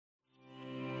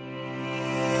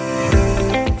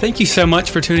Thank you so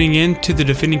much for tuning in to the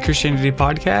Defending Christianity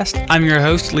podcast. I'm your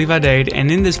host, Levi Dade,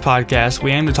 and in this podcast, we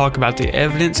aim to talk about the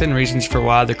evidence and reasons for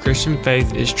why the Christian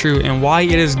faith is true and why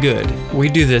it is good. We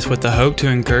do this with the hope to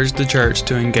encourage the church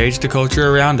to engage the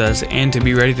culture around us and to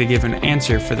be ready to give an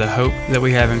answer for the hope that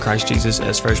we have in Christ Jesus,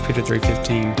 as 1 Peter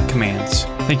 3:15 commands.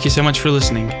 Thank you so much for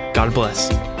listening. God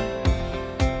bless.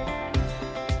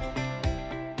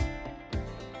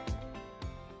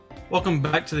 Welcome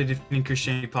back to the Defending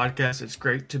Christianity podcast. It's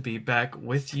great to be back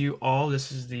with you all.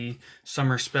 This is the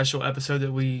summer special episode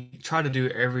that we try to do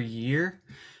every year.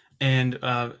 And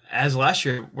as last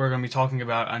year, we're going to be talking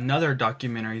about another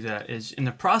documentary that is in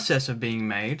the process of being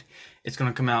made. It's going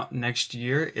to come out next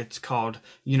year. It's called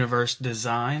Universe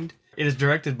Designed. It is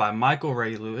directed by Michael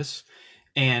Ray Lewis.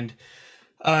 And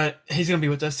he's going to be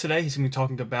with us today. He's going to be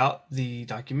talking about the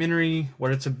documentary,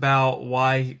 what it's about,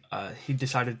 why he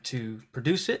decided to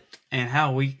produce it, and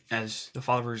how we, as the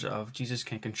followers of Jesus,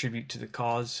 can contribute to the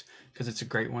cause, because it's a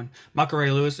great one. Michael Ray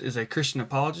Lewis is a Christian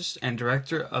apologist and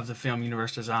director of the film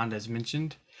Universe Designed, as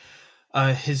mentioned.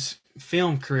 His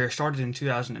film career started in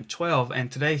 2012,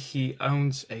 and today he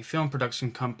owns a film production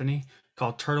company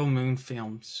called Turtle Moon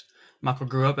Films. Michael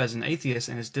grew up as an atheist,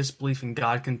 and his disbelief in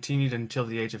God continued until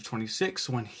the age of 26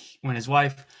 when his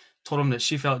wife told him that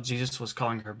she felt Jesus was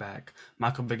calling her back.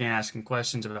 Michael began asking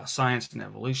questions about science and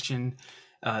evolution.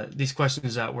 These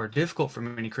questions that were difficult for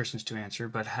many Christians to answer,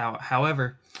 but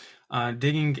however,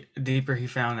 digging deeper, he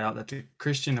found out that the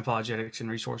Christian apologetics and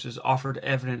resources offered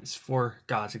evidence for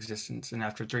God's existence. And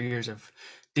after 3 years of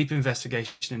deep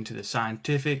investigation into the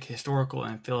scientific, historical,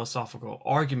 and philosophical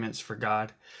arguments for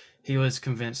God, he was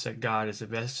convinced that God is the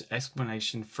best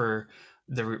explanation for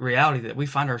the reality that we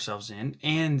find ourselves in.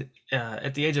 And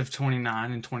at the age of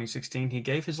 29 in 2016, he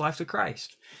gave his life to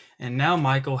Christ. And now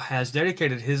Michael has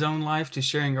dedicated his own life to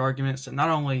sharing arguments that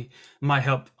not only might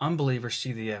help unbelievers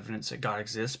see the evidence that God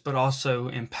exists, but also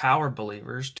empower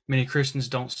believers. Many Christians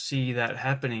don't see that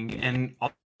happening. And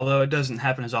although it doesn't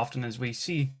happen as often as we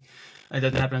see, it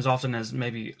doesn't happen as often as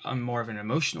maybe more of an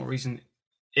emotional reason,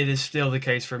 it is still the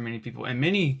case for many people. And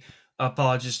many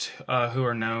apologists who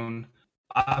are known,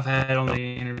 I've had on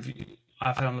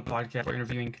the podcast or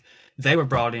interviewing, they were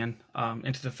brought in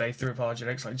into the faith through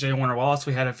apologetics. Like J. Warner Wallace,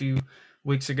 we had a few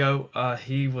weeks ago.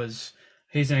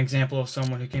 He's an example of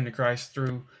someone who came to Christ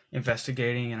through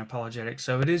investigating and apologetics.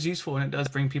 So it is useful, and it does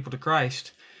bring people to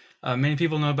Christ. Many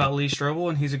people know about Lee Strobel,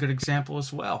 and he's a good example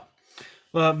as well.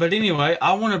 But anyway,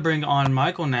 I want to bring on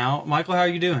Michael now. Michael, how are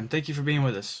you doing? Thank you for being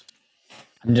with us.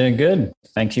 I'm doing good.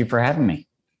 Thank you for having me.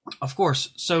 Of course.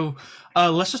 So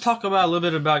let's just talk about a little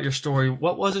bit about your story.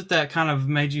 What was it that kind of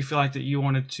made you feel like that you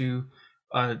wanted to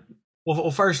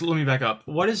well, first, let me back up.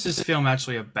 What is this film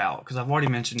actually about? Because I've already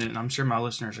mentioned it, and I'm sure my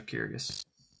listeners are curious.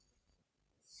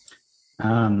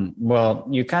 Well,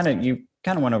 you kind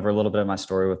of went over a little bit of my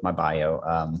story with my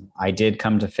bio. I did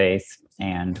come to faith,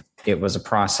 and it was a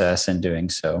process in doing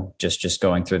so, just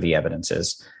going through the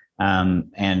evidences.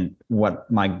 And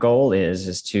what my goal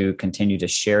is to continue to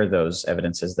share those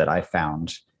evidences that I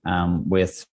found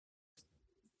with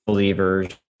believers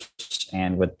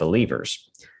and with believers.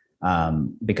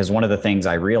 Because one of the things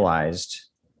I realized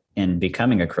in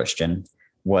becoming a Christian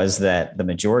was that the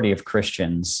majority of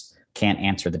Christians can't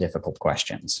answer the difficult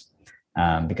questions.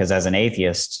 Because as an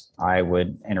atheist, I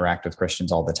would interact with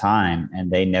Christians all the time, and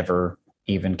they never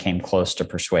even came close to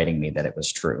persuading me that it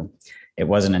was true. It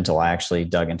wasn't until I actually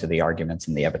dug into the arguments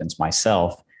and the evidence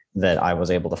myself that I was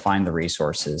able to find the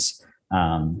resources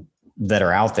that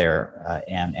are out there.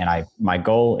 And my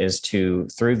goal is to,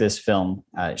 through this film,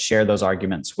 share those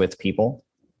arguments with people,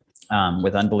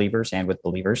 with unbelievers and with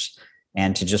believers,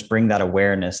 and to just bring that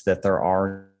awareness that there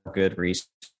are good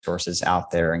resources out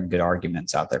there and good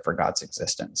arguments out there for God's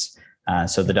existence.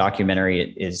 So the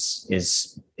documentary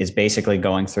is basically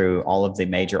going through all of the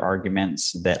major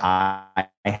arguments that I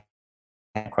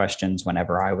had questions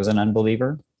whenever I was an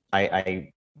unbeliever.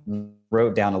 I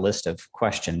wrote down a list of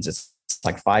questions. It's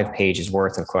like 5 pages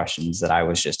worth of questions that I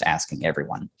was just asking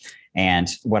everyone. And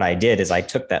what I did is I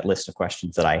took that list of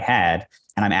questions that I had,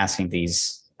 and I'm asking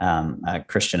these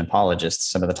Christian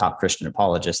apologists, some of the top Christian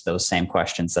apologists, those same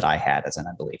questions that I had as an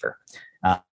unbeliever.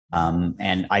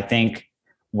 And I think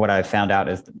what I've found out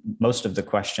is most of the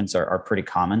questions are pretty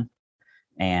common.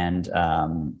 And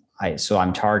so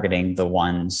I'm targeting the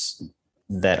ones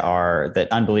that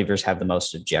unbelievers have the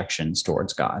most objections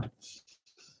towards God.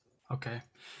 Okay.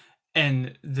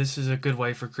 And this is a good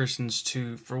way for Christians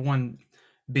to, for one,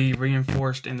 be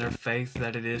reinforced in their faith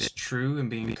that it is true and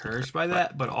be encouraged by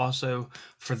that, but also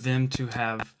for them to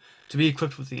be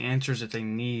equipped with the answers that they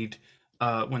need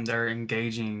when they're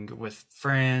engaging with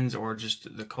friends or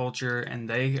just the culture, and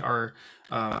they are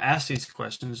asked these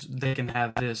questions, they can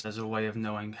have this as a way of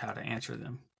knowing how to answer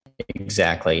them.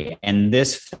 Exactly. And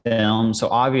this film, so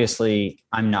obviously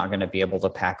I'm not going to be able to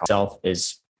pack myself,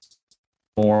 is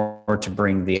more to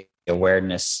bring the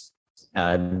awareness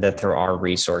that there are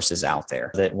resources out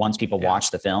there, that once people watch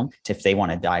the film, if they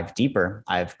want to dive deeper,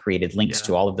 I've created links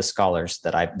to all of the scholars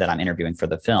that I'm interviewing for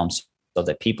the film, so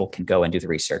that people can go and do the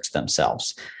research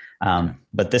themselves.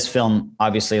 But this film,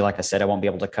 obviously, like I said, I won't be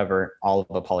able to cover all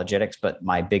of apologetics, but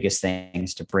my biggest thing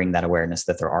is to bring that awareness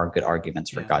that there are good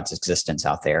arguments for God's existence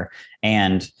out there.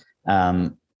 And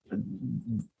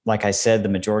like I said, the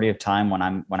majority of time when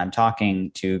I'm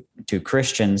talking to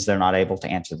Christians, they're not able to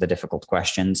answer the difficult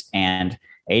questions. And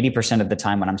 80% of the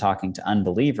time when I'm talking to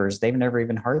unbelievers, they've never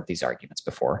even heard these arguments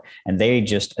before. And they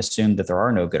just assume that there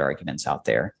are no good arguments out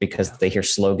there because they hear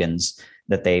slogans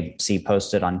that they see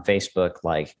posted on Facebook,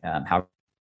 like how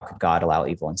could God allow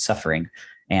evil and suffering?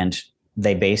 And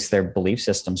they base their belief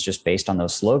systems just based on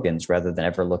those slogans rather than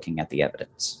ever looking at the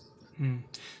evidence.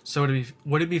 So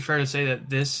would it be fair to say that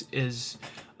this is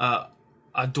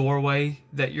a doorway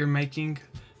that you're making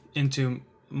into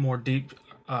more deep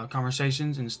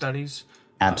conversations and studies?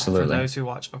 Absolutely. For those who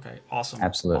watch. Okay, awesome.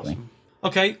 Absolutely. Awesome.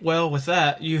 Okay, well, with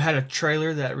that, you had a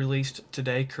trailer that released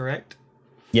today, correct?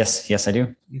 Yes, I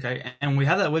do. Okay, and we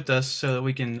have that with us so that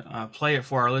we can play it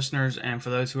for our listeners, and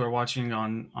for those who are watching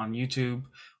on YouTube,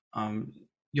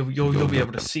 you'll be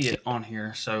able to see it on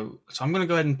here. So I'm going to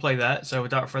go ahead and play that. So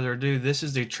without further ado, this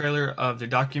is the trailer of the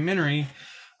documentary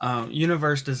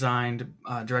Universe Designed,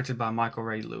 directed by Michael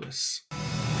Ray Lewis.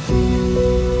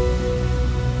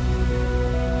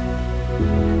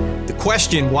 The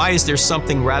question, why is there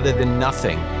something rather than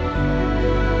nothing,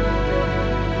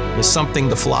 is something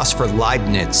the philosopher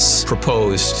Leibniz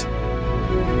proposed.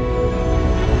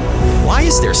 Why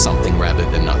is there something rather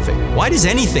than nothing? Why does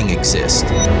anything exist?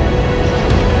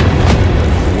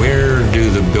 Where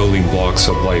do the building blocks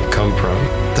of life come from?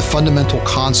 The fundamental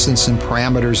constants and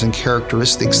parameters and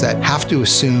characteristics that have to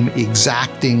assume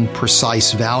exacting,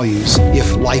 precise values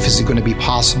if life is going to be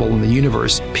possible in the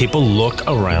universe. People look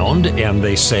around and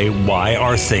they say, why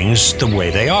are things the way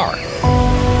they are?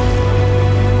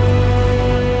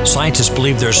 Scientists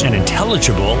believe there's an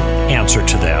intelligible answer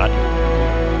to that,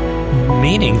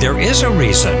 meaning there is a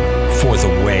reason for the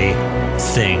way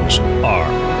things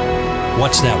are.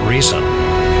 What's that reason?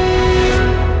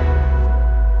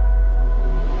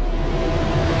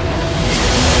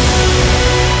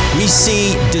 We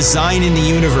see design in the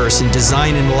universe and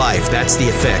design in life. That's the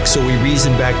effect. So we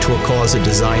reason back to a cause, a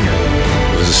designer.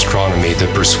 It was astronomy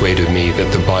that persuaded me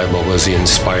that the Bible was the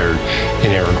inspired,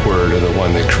 inerrant word of the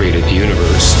one that created the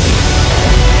universe.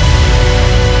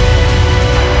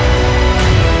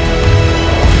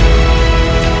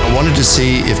 I wanted to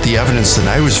see if the evidence that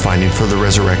I was finding for the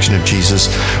resurrection of Jesus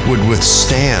would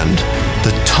withstand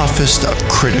the toughest of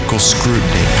critical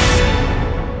scrutiny.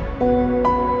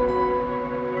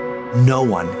 No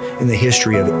one in the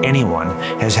history of anyone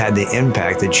has had the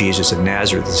impact that Jesus of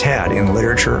Nazareth has had in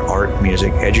literature, art,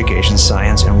 music, education,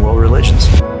 science, and world religions.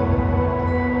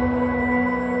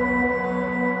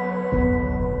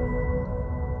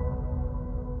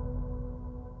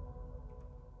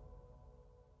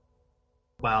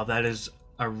 Wow, that is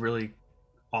a really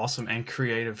awesome and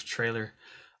creative trailer.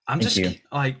 Thank you.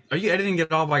 Like, are you editing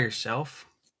it all by yourself?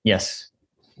 Yes.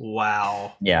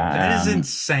 Wow. Yeah. That is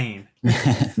insane.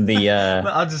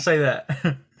 I'll just say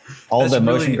that. All That's the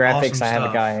motion really graphics, awesome I have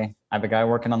stuff. a guy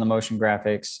working on the motion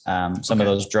graphics. Some of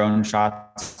those drone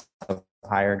shots I've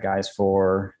hired guys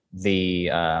for. The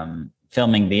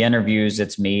filming the interviews,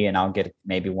 it's me, and I'll get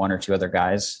maybe one or two other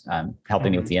guys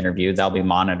helping me with the interview. They'll be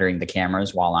monitoring the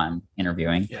cameras while I'm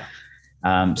interviewing.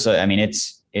 Yeah. So I mean,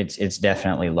 it's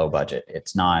definitely low budget.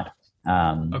 It's not.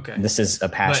 This is a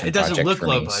passion. But it doesn't project look for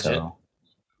low me, budget. So,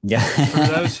 yeah.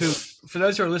 For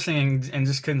those who are listening and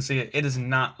just couldn't see it, it does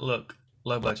not look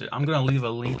low budget. I'm going to leave a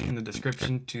link in the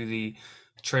description to the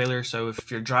trailer. So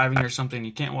if you're driving or something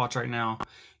you can't watch right now,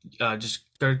 just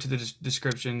go to the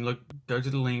description, go to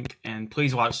the link, and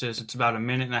please watch this. It's about 1.5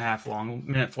 minutes long,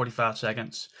 1:45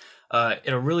 seconds.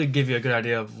 It'll really give you a good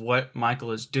idea of what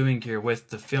Michael is doing here with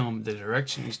the film, the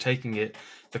direction he's taking it,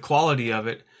 the quality of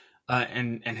it,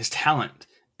 and his talent,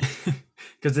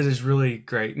 because it is really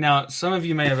great. Now, some of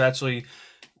you may have actually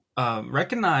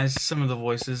recognized some of the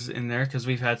voices in there, because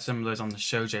we've had some of those on the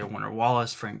show: J. Warner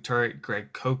Wallace, Frank Turek,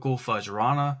 Greg Kokel, Fudge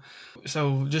Rana.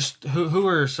 So just who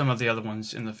are some of the other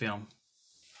ones in the film?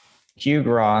 Hugh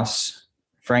Ross,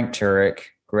 Frank Turek,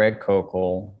 Greg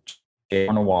Kokel, J.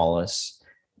 Warner Wallace,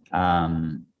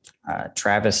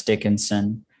 Travis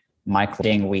Dickinson, Michael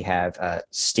Ding, we have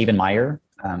Stephen Meyer,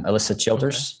 Alyssa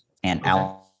Childers, and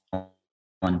Alan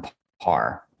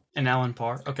Parr. And Alan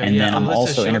Parr. Okay. And then I'm Alyssa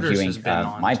also Childers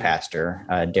interviewing my pastor,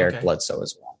 Derek Bledsoe,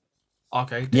 as well.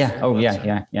 Okay. Yeah. Derek Oh,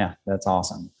 Bledsoe. yeah. That's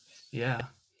awesome. Yeah.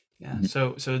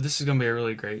 So this is going to be a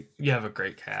really great. You have a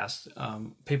great cast.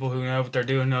 People who know what they're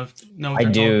doing know what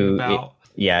they're talking about.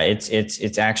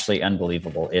 It's actually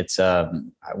unbelievable. It's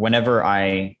whenever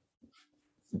I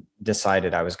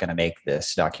decided I was going to make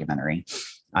this documentary,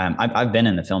 I've been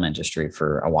in the film industry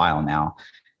for a while now,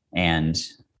 and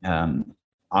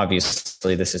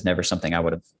obviously this is never something I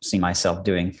would have seen myself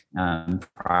doing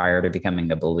prior to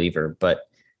becoming a believer, but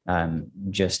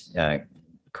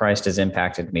Christ has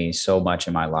impacted me so much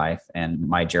in my life and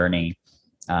my journey.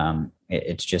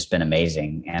 It's just been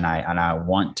amazing. And I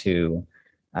want to,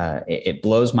 it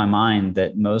blows my mind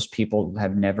that most people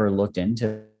have never looked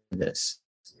into this,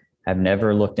 have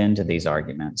never looked into these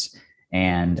arguments.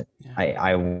 And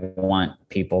I want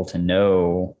people to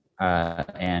know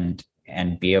and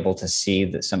be able to see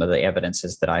that some of the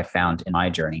evidences that I found in my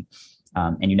journey.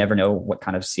 And you never know what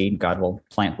kind of seed God will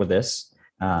plant with this.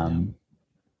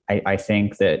 I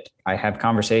think that I have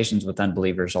conversations with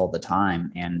unbelievers all the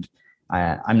time, and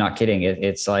I'm not kidding.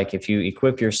 It's like if you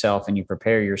equip yourself and you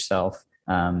prepare yourself,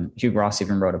 Hugh Ross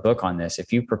even wrote a book on this.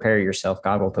 If you prepare yourself,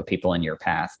 God will put people in your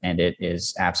path, and it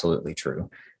is absolutely true.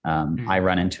 I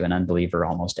run into an unbeliever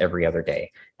almost every other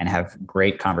day and have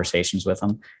great conversations with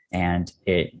them. And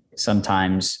it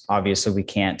sometimes, obviously, we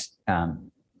can't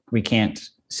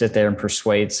sit there and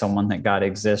persuade someone that God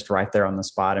exists right there on the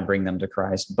spot and bring them to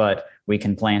Christ, but we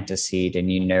can plant a seed, and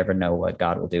you never know what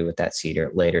God will do with that seed or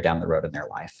later down the road in their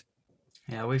life.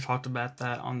 Yeah, we've talked about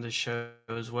that on the show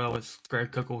as well with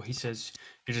Greg Cookle. He says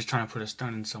you're just trying to put a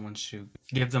stone in someone's shoe.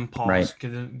 Give them pause. Right.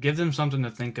 Give them something to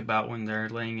think about when they're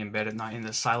laying in bed at night in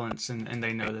the silence, and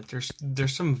they know that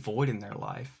there's some void in their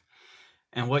life.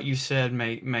 And what you said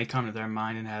may come to their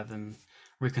mind and have them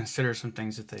reconsider some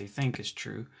things that they think is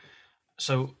true.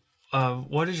 So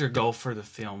what is your goal for the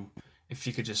film, if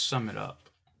you could just sum it up?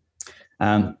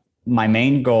 My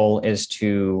main goal is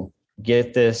to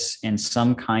get this in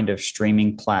some kind of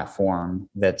streaming platform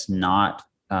that's not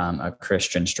a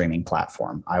Christian streaming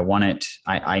platform. I want it.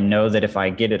 I know that if I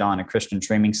get it on a Christian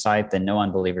streaming site, then no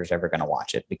unbeliever is ever going to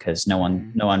watch it, because no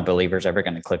unbeliever is ever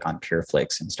going to click on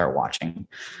PureFlix and start watching.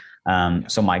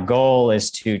 So my goal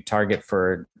is to target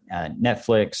for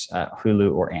Netflix,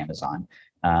 Hulu, or Amazon.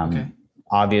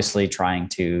 Obviously trying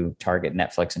to target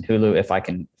Netflix and Hulu if I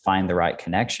can find the right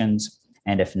connections.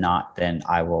 And if not, then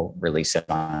I will release it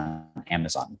on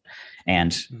Amazon.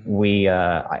 And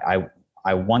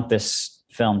I want this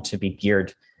film to be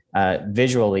geared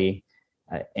visually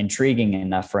intriguing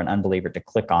enough for an unbeliever to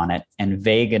click on it, and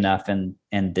vague enough in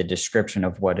the description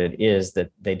of what it is that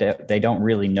they don't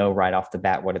really know right off the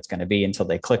bat what it's going to be until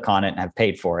they click on it and have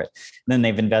paid for it. And then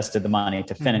they've invested the money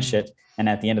to finish it. And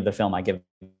at the end of the film, I give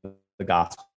the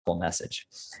gospel message.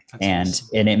 And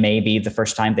it may be the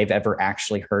first time they've ever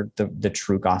actually heard the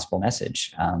true gospel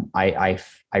message. I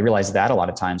realize that a lot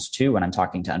of times too, when I'm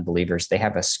talking to unbelievers, they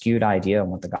have a skewed idea on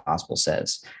what the gospel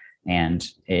says. And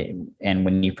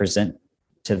when you present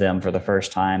to them for the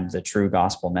first time the true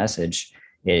gospel message,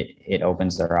 it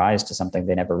opens their eyes to something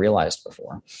they never realized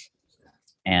before.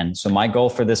 And so my goal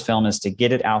for this film is to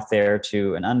get it out there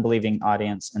to an unbelieving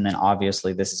audience. And then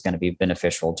obviously this is going to be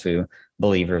beneficial to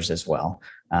believers as well.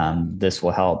 This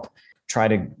will help try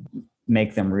to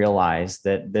make them realize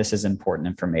that this is important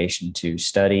information to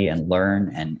study and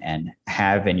learn and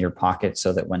have in your pocket,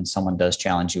 so that when someone does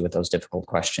challenge you with those difficult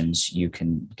questions, you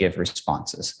can give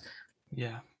responses.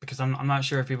 Yeah, because I'm not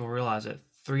sure if people realize it.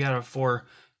 3 out of 4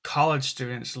 college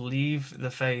students leave the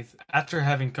faith after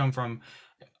having come from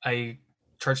a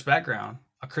church background,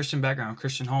 a Christian background,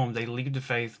 Christian home. They leave the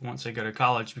faith once they go to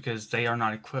college because they are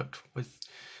not equipped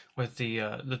with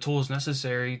the tools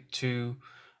necessary to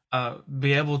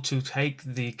be able to take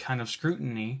the kind of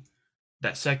scrutiny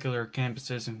that secular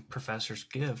campuses and professors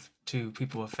give to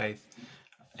people of faith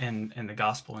and the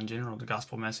gospel in general, the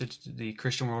gospel message, the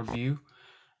Christian worldview.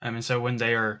 And so when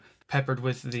they are peppered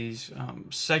with these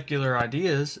secular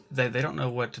ideas, they don't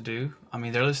know what to do. I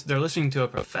mean, they're listening to a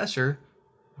professor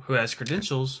who has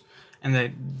credentials,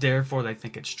 and therefore they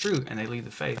think it's true, and they leave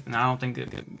the faith. And I don't think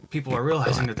that people are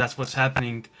realizing that that's what's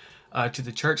happening to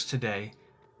the church today.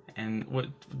 And what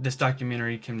this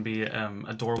documentary can be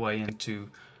a doorway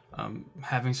into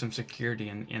having some security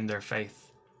in their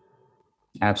faith.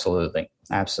 Absolutely.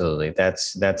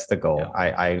 That's the goal.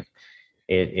 Yeah.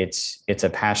 It's a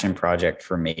passion project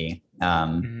for me.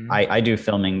 I do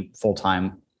filming full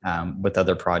time with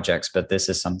other projects, but this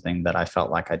is something that I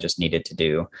felt like I just needed to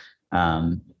do.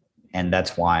 and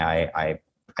that's why I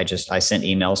sent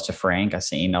emails to Frank. I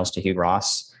sent emails to Hugh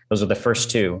Ross. Those were the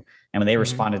first two. And when they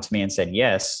responded to me and said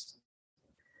yes,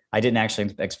 I didn't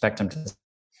actually expect them to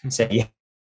say yes.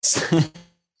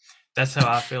 That's how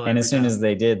I feel. And as soon as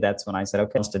they did, that's when I said,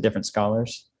 okay, it's to different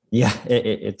scholars. Yeah,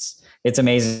 it's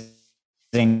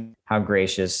amazing how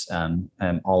gracious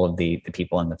all of the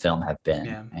people in the film have been.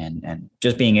 Yeah. And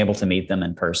just being able to meet them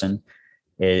in person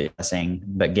is amazing,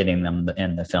 but getting them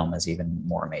in the film is even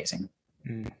more amazing.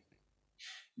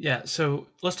 Yeah, so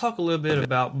let's talk a little bit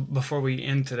about, before we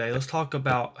end today, let's talk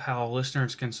about how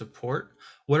listeners can support.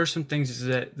 What are some things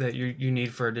that you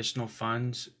need for additional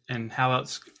funds, and how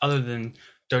else, other than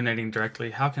donating directly,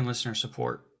 how can listeners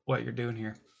support what you're doing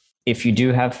here? If you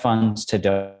do have funds to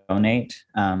donate,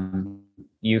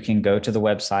 you can go to the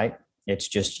website. It's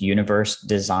just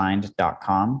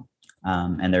universedesigned.com.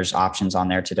 And there's options on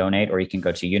there to donate, or you can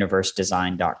go to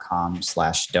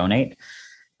universedesign.com/donate.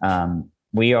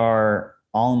 We are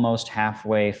almost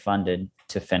halfway funded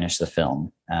to finish the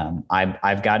film.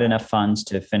 I've got enough funds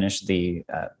to finish the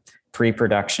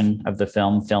pre-production of the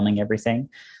film, filming everything,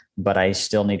 but I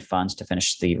still need funds to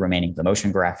finish the remaining, the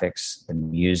motion graphics, the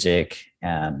music,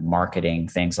 marketing,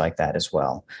 things like that as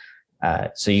well.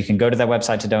 So you can go to that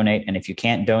website to donate. And if you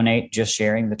can't donate, just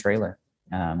sharing the trailer.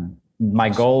 My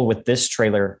goal with this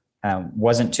trailer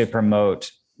wasn't to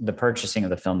promote the purchasing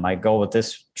of the film. My goal with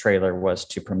this trailer was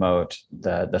to promote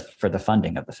for the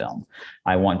funding of the film.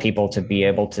 I want people to be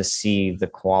able to see the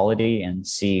quality and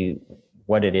see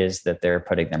what it is that they're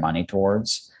putting their money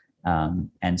towards.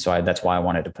 And so that's why I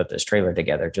wanted to put this trailer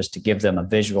together, just to give them a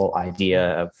visual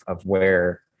idea of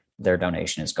where their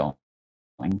donation is going.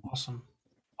 Awesome.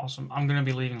 I'm going to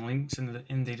be leaving links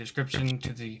in the description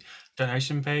to the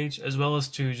donation page, as well as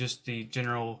to just the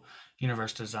general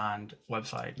Universe Designed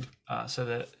website, so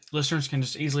that listeners can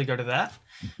just easily go to that.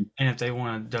 And if they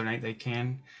want to donate, they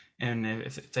can. And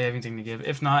if they have anything to give,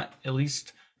 if not, at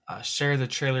least share the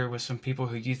trailer with some people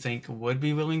who you think would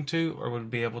be willing to, or would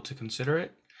be able to consider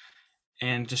it.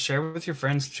 And just share with your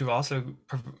friends to also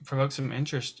provoke some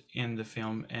interest in the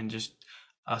film, and just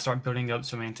start building up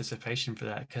some anticipation for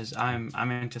that, because I'm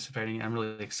anticipating it. I'm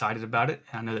really excited about it,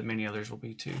 and I know that many others will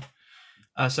be too.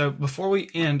 So before we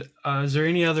end, is there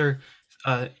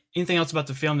anything else about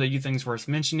the film that you think is worth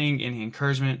mentioning? Any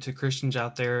encouragement to Christians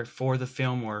out there for the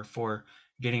film, or for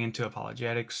getting into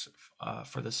apologetics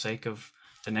for the sake of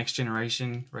the next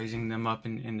generation, raising them up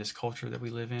in this culture that we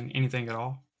live in? Anything at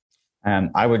all?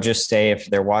 I would just say, if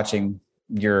they're watching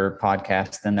your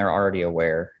podcast, then they're already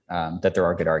aware that there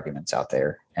are good arguments out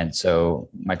there. And so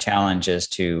my challenge is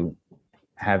to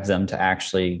have them to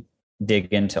actually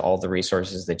dig into all the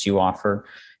resources that you offer,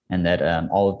 and that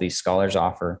all of these scholars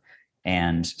offer,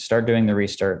 and start doing the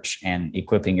research and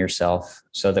equipping yourself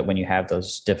so that when you have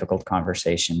those difficult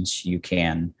conversations, you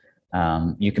can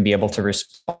be able to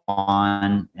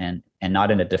respond, and not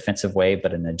in a defensive way,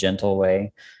 but in a gentle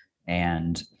way.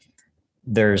 And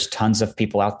there's tons of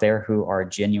people out there who are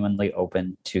genuinely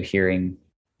open to hearing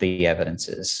the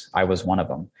evidences. I was one of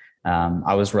them.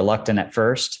 I was reluctant at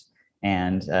first,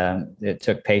 and it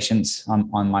took patience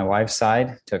on my wife's side.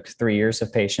 It took 3 years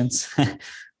of patience,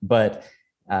 but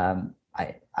I'm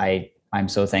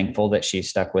so thankful that she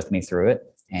stuck with me through it,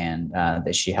 and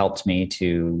that she helped me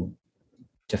to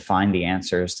find the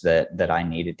answers that I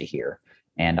needed to hear.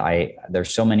 And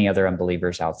there's so many other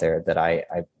unbelievers out there that I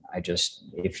just,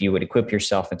 if you would equip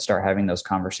yourself and start having those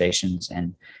conversations,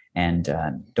 and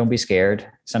don't be scared.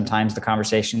 Sometimes the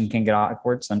conversation can get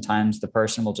awkward. Sometimes the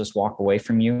person will just walk away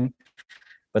from you,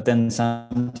 but then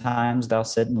sometimes they'll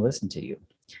sit and listen to you,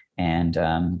 and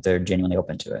they're genuinely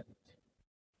open to it.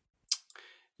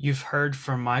 You've heard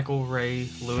from Michael Ray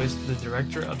Lewis, the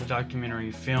director of the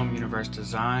documentary film Universe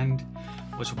Designed,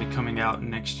 which will be coming out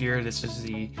next year. This is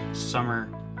the summer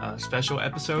special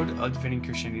episode of Defending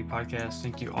Christianity podcast.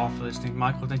 Thank you all for listening.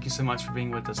 Michael, thank you so much for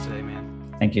being with us today,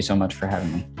 man. Thank you so much for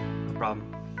having me. No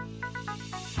problem.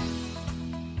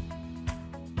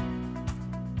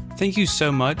 Thank you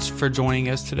so much for joining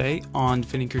us today on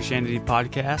Defending Christianity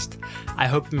podcast. I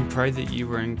hope and pray that you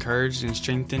were encouraged and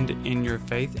strengthened in your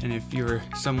faith. And if you're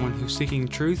someone who's seeking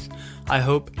truth, I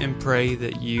hope and pray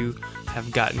that you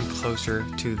have gotten closer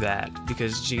to that,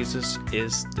 because Jesus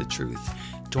is the truth.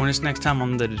 Join us next time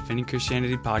on the Defending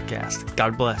Christianity podcast.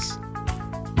 God bless.